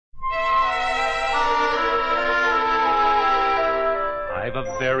I've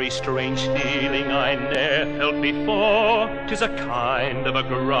a very strange feeling I ne'er felt before. 'Tis a kind of a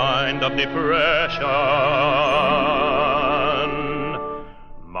grind of depression.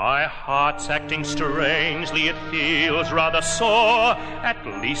 My heart's acting strangely, it feels rather sore. At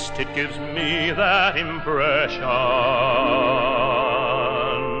least it gives me that impression.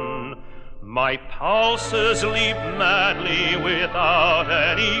 My pulses leap madly without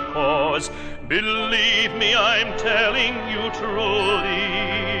any cause. Believe me, I'm telling you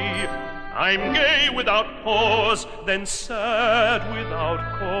truly. I'm gay without pause, then sad without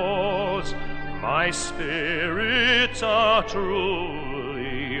cause. My spirits are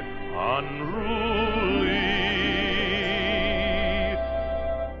truly unruly.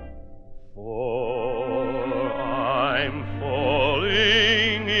 For I'm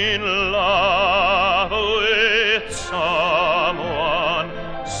falling in love with someone,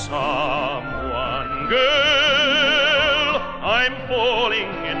 girl. I'm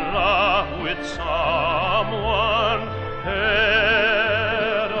falling in love with someone,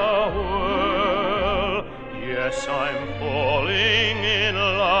 head a whirl. Yes, I'm falling in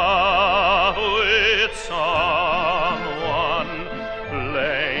love with someone,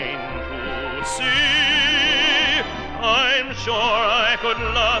 plain to see. I'm sure I could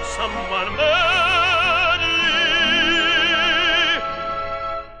love someone madly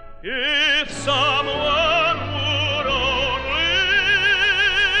if someone would only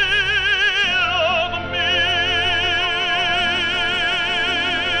love me.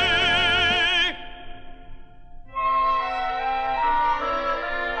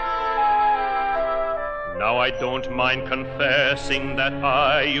 Now I don't mind confessing that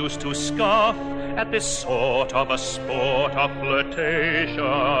I used to scoff at this sort of a sport of flirtation.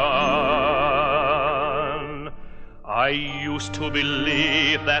 I used to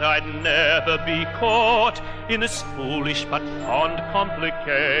believe that I'd never be caught in this foolish but fond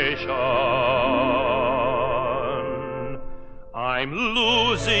complication. I'm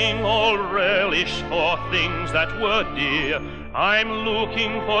losing all relish for things that were dear. I'm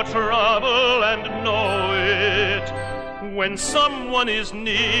looking for trouble and know it. When someone is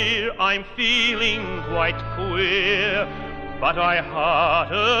near, I'm feeling quite queer, but I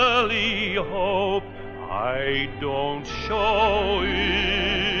heartily hope I don't show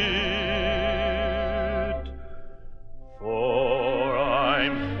it. For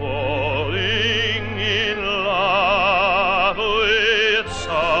I'm falling in love with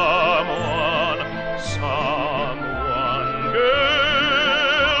someone,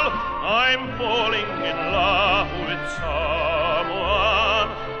 girl. I'm falling in love with someone,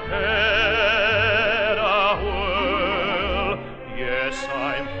 head a whirl. Yes,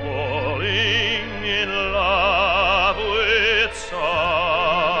 I'm falling in love with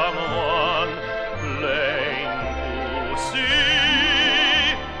someone, plain to see.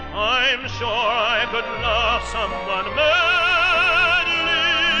 I'm sure I could love someone